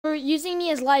using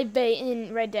me as live bait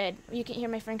in Red Dead. You can't hear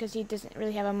my friend because he doesn't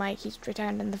really have a mic. He's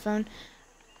retired on the phone.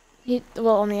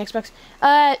 Well, on the Xbox.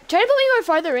 Try to put me more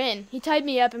farther in. He tied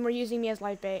me up and we're using me as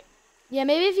live bait. Yeah,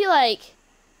 maybe if you, like,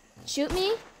 shoot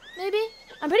me, maybe?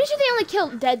 I'm pretty sure they only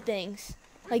kill dead things.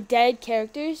 Like, dead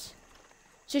characters.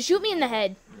 So shoot me in the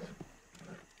head.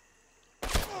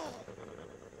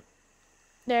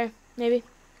 There, maybe.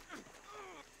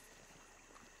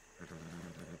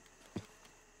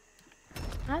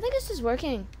 I don't think this is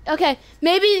working. Okay,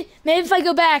 maybe if I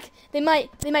go back, they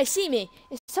might see me.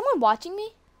 Is someone watching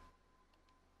me?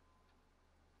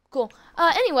 Cool.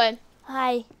 Anyway,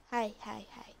 hi.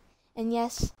 And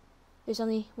yes, there's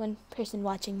only one person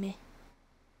watching me.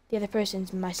 The other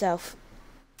person's myself.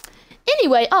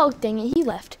 Anyway, oh dang it, he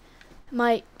left.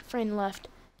 My friend left.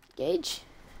 Gage.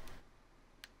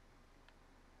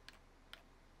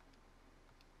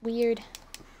 Weird.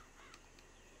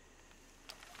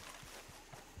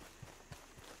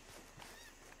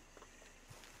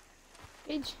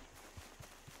 Gage.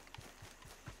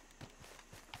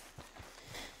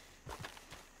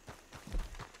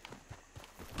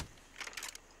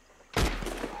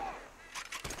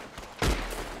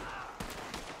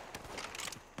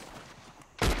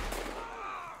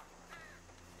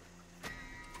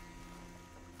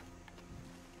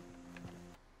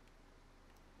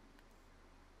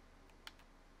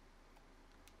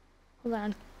 Hold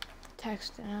on.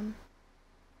 Text him.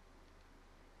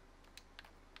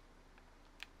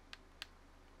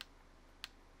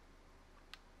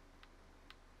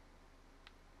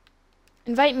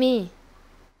 Invite me.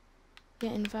 Yeah,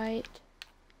 invite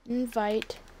me.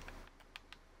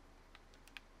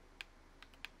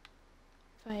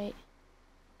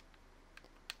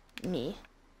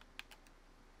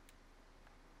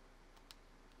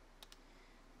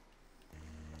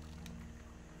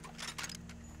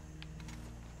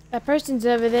 That person's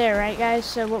over there, right, guys?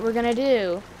 So what we're gonna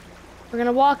do, we're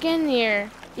gonna walk in here,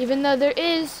 even though there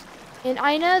is, and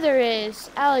I know there is,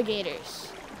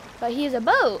 alligators. But he is a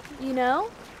boat, you know?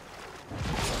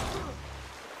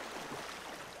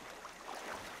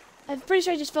 I'm pretty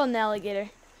sure I just felt an alligator.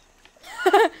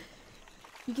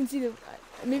 You can see the,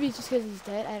 maybe it's just because he's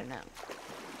dead, I don't know.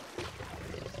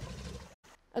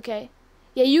 Okay.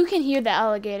 Yeah, you can hear the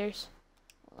alligators.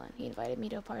 Hold on, he invited me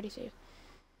to a party, so.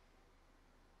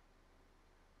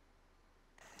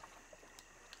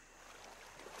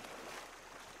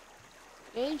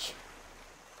 Gage?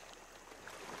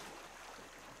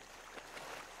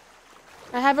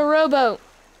 I have a rowboat.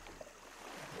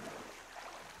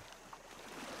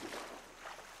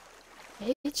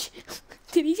 Gage?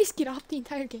 Did he just get off the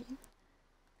entire game?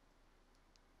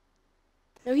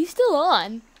 No, he's still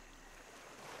on.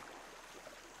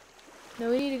 No,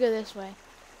 we need to go this way.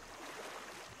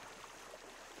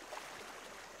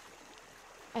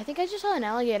 I think I just saw an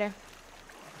alligator.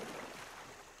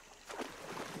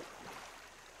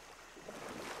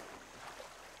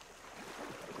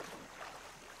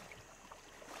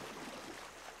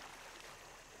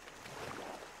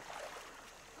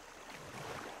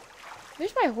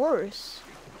 There's my horse.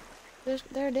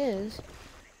 There it is.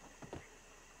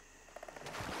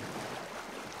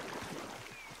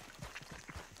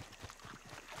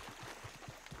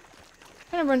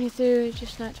 Trying to run you through,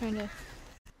 just not trying to.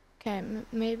 Okay,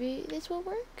 maybe this will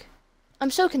work. I'm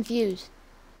so confused.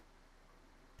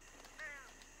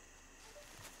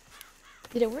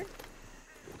 Did it work?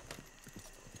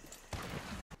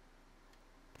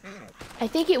 I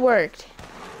think it worked.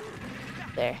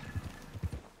 There.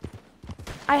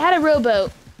 I had a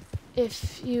rowboat,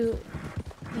 if you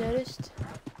noticed.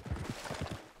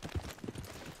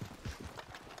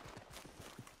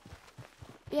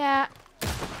 Yeah.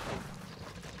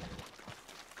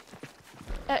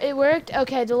 It worked?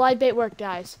 Okay, the live bait worked,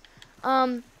 guys.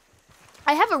 I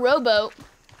have a rowboat.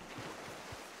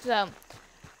 So,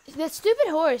 that stupid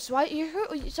horse, why, you're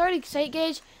sorry to say it,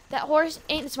 Gage, that horse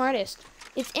ain't the smartest.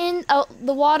 It's in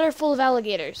the water full of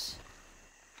alligators.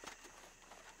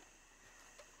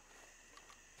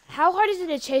 How hard is it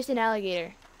to chase an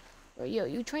alligator? Or, yo,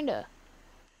 you trying to...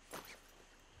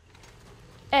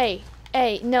 Hey,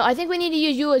 no, I think we need to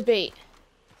use you as bait.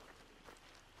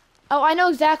 Oh, I know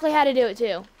exactly how to do it,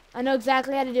 too. I know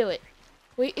exactly how to do it.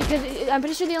 Because I'm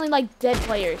pretty sure they only like dead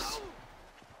players.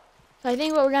 So I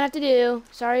think what we're gonna have to do,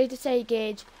 sorry to say,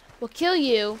 Gage, we'll kill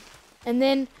you, and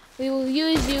then we will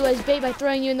use you as bait by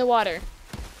throwing you in the water.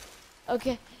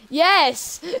 Okay.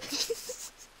 Yes!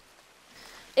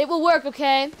 It will work,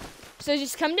 okay? So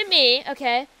just come to me,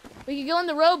 okay? We can go in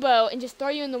the rowboat and just throw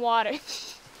you in the water.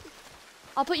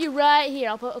 I'll put you right here.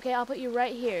 I'll put you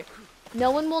right here. No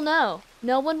one will know.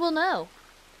 No one will know.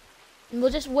 And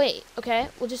we'll just wait, okay?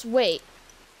 We'll just wait.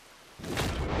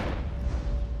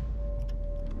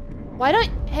 Why don't...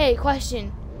 Hey,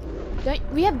 question.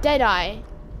 We have Deadeye.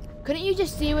 Couldn't you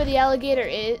just see where the alligator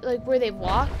is? Like, where they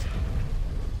walked?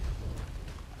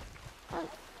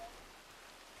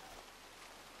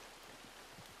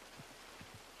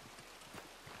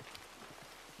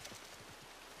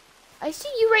 I see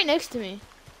you right next to me.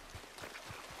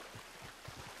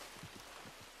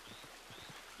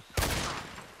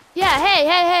 Yeah,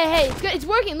 hey. Good, it's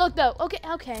working. Look, though.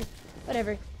 Okay.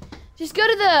 Whatever. Just go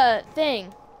to the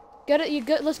thing.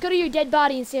 Let's go to your dead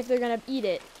body and see if they're gonna eat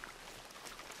it.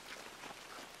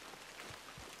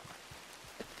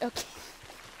 Okay.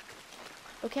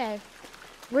 Okay.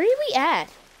 Where are we at?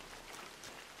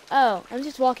 Oh, I'm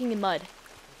just walking in mud.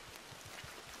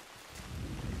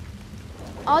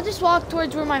 I'll just walk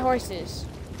towards where my horse is.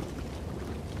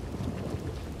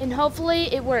 And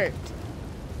hopefully it worked.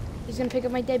 He's gonna pick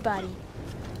up my dead body.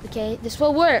 Okay, this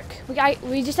will work.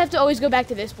 We just have to always go back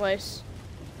to this place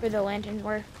where the lanterns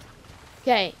were.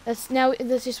 Okay, let's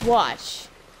just watch.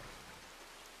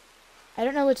 I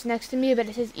don't know what's next to me, but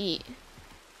it says eat.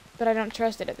 But I don't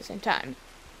trust it at the same time.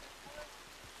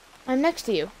 I'm next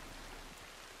to you.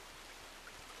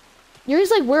 You're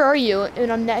just like, where are you?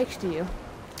 And I'm next to you.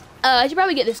 I should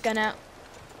probably get this gun out.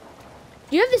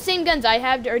 Do you have the same guns I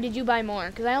have, or did you buy more?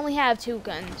 Because I only have 2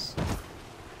 guns.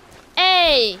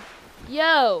 Hey!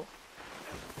 Yo!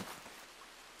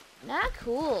 Not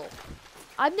cool.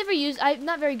 I'm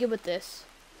not very good with this.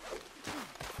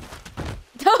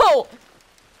 No!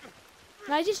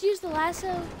 Can I just use the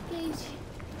lasso, Gage?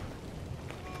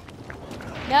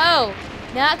 No!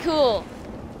 Not cool.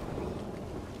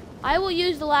 I will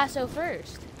use the lasso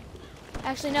first.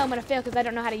 Actually, no, I'm gonna fail because I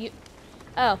don't know how to use...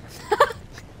 Oh.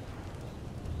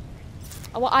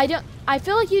 Well, I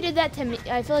feel like you did that to me.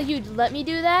 I feel like you'd let me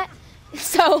do that.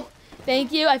 So,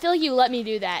 thank you. I feel like you let me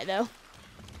do that, though.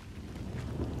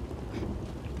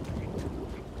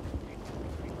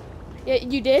 Yeah,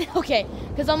 you did? Okay.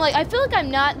 Because I'm like, I feel like I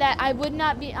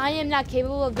am not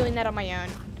capable of doing that on my own.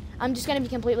 I'm just gonna be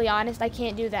completely honest. I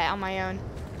can't do that on my own.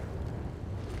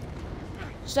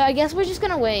 So, I guess we're just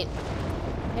gonna wait.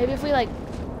 Maybe if we, like...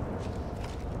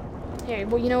 Here,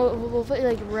 well, you know what? We'll put it,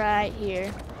 like, right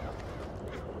here.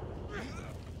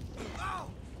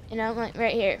 You know, like,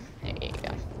 right here. There you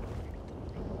go.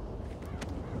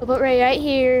 We'll put right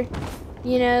here,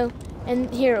 you know,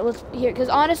 and here, because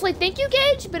honestly, thank you,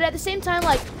 Gage, but at the same time,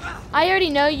 like, I already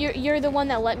know you're the one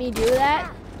that let me do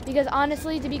that, because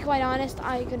honestly, to be quite honest,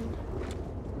 I could...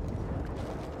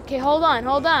 Okay, hold on.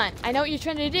 I know what you're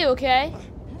trying to do, okay?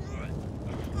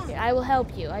 Here, I will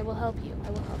help you.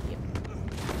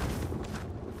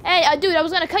 Hey, dude, I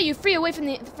was gonna cut you free away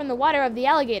from the water of the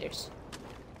alligators.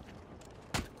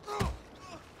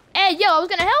 Hey, yo, I was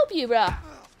gonna help you, bro.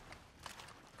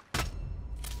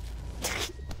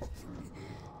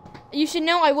 You should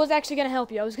know I was actually gonna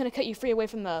help you. I was gonna cut you free away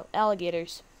from the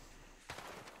alligators.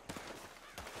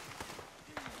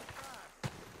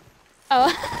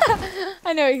 Oh,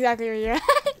 I know exactly where you're at.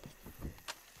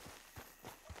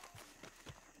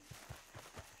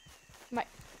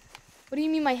 What do you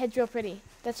mean my head's real pretty?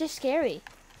 That's just scary.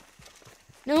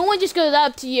 No one just goes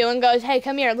up to you and goes, "Hey,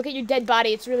 come here. Look at your dead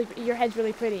body. Your head's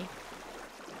really pretty."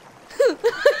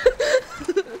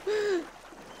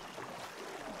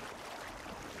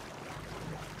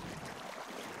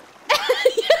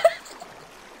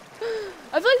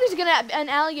 I feel like there's an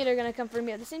alligator gonna come for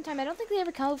me. At the same time, I don't think they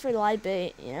ever come for live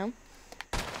bait, you know?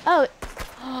 Oh,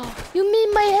 you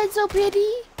mean my head's so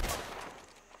pretty?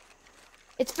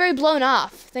 It's very blown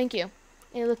off. Thank you.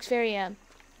 It looks very,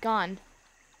 gone.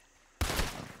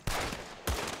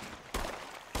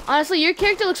 Honestly, your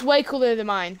character looks way cooler than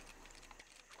mine.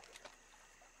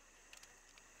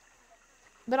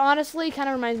 But honestly, it kind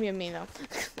of reminds me of me, though.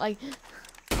 Like,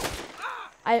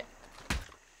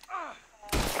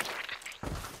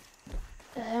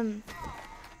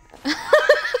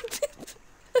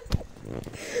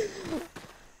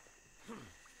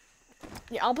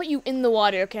 Yeah, I'll put you in the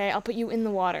water, okay? I'll put you in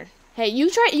the water. Hey, you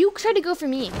try to go for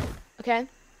me, okay?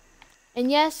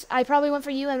 And yes, I probably went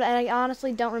for you, and I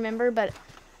honestly don't remember, but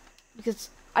because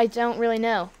I don't really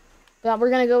know. But we're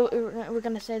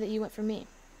gonna say that you went for me.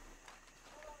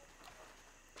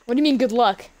 What do you mean, good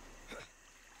luck?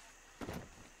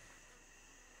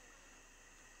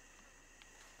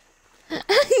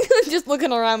 Just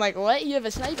looking around like, what? You have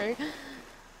a sniper?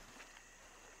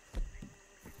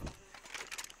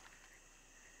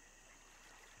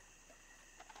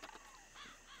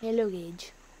 Hello,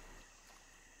 Gage.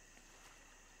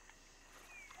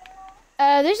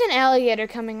 There's an alligator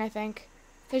coming, I think.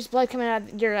 There's blood coming out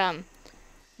of your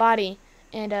body,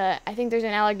 and I think there's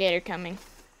an alligator coming.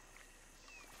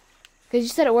 Because you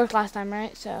said it worked last time,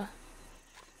 right? So,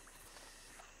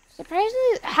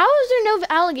 surprisingly, how is there no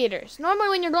alligators? Normally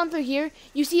when you're going through here,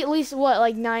 you see at least, what,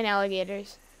 like 9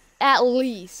 alligators? At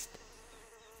least.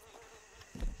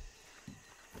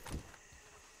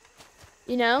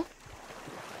 You know?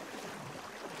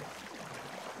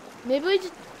 Maybe we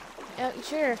just,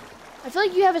 sure. I feel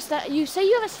like you have you say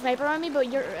you have a sniper on me,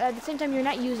 but you're at the same time you're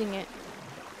not using it.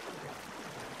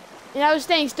 And I was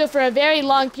staying still for a very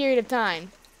long period of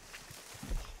time.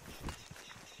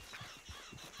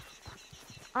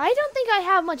 I don't think I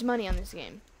have much money on this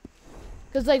game.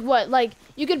 Cause like what, like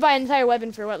you could buy an entire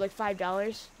weapon for what, like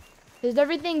 $5? Cause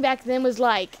everything back then was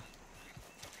like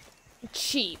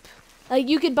cheap. Like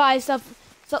you could buy stuff,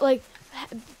 so like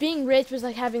being rich was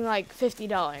like having like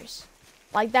 $50.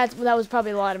 Like that was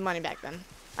probably a lot of money back then.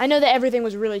 I know that everything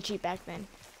was really cheap back then.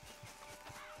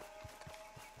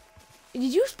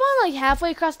 Did you spawn like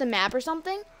halfway across the map or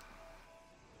something?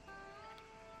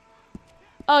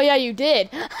 Oh yeah, you did.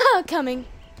 Coming.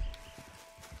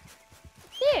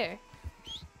 There.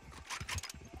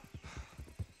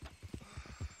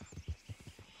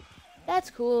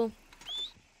 That's cool.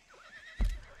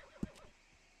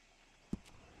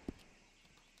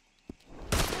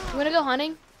 You wanna go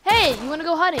hunting? Hey, you wanna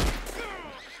go hunting?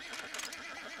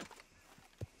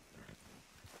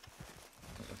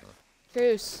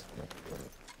 Truce.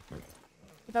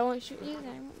 If I won't shoot you, then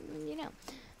I won't, you know.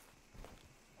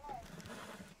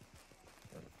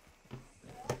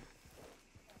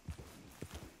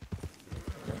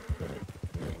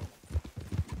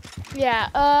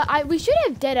 Yeah, we should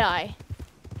have Deadeye.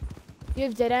 You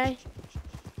have Deadeye?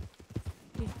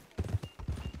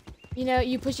 You know,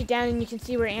 you push it down and you can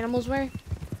see where animals were.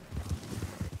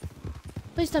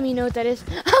 Please tell me you know what that is.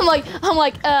 I'm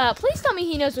like, please tell me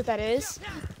he knows what that is.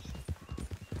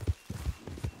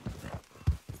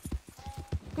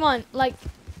 Come on, like,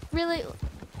 really?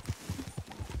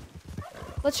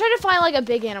 Let's try to find like a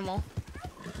big animal.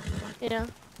 You know?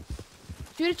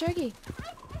 Shoot a turkey.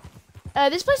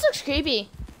 This place looks creepy.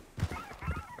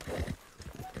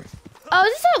 Oh,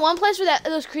 is this that one place where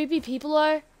those creepy people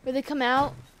are? Where they come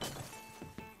out?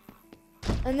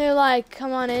 And they're like,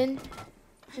 come on in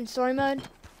story mode.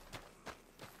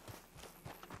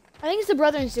 I think it's the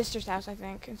brother and sister's house, I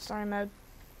think, in story mode.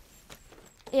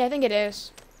 Yeah, I think it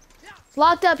is. It's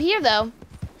locked up here, though.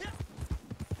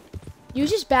 You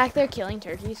just back there killing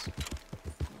turkeys.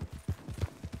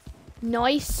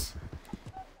 Nice.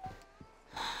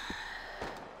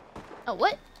 Oh,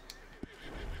 what?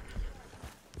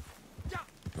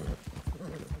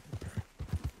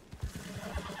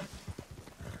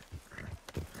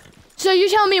 So you're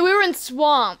telling me we were in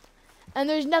swamp and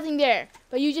there's nothing there,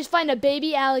 but you just find a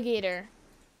baby alligator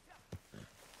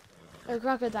or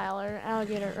crocodile or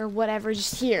alligator or whatever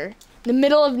just here in the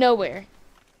middle of nowhere.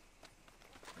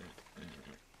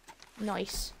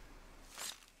 Nice.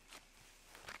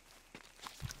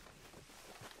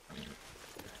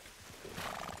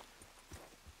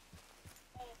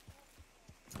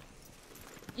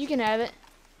 You can have it.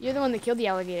 You're the one that killed the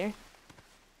alligator.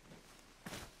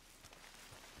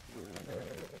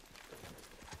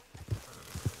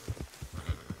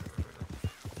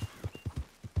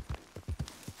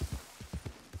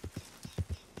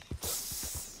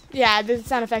 Yeah, the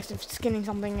sound effects of skinning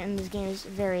something in this game is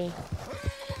very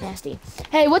nasty.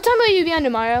 Hey, what time will you be on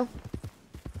tomorrow?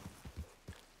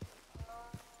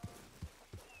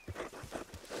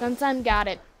 Sometime, got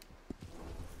it.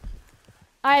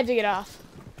 I have to get off.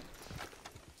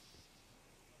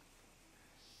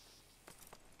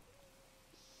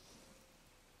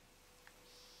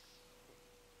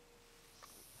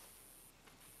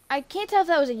 I can't tell if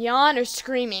that was a yawn or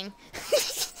screaming.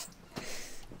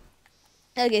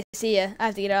 Okay, see ya. I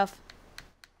have to get off.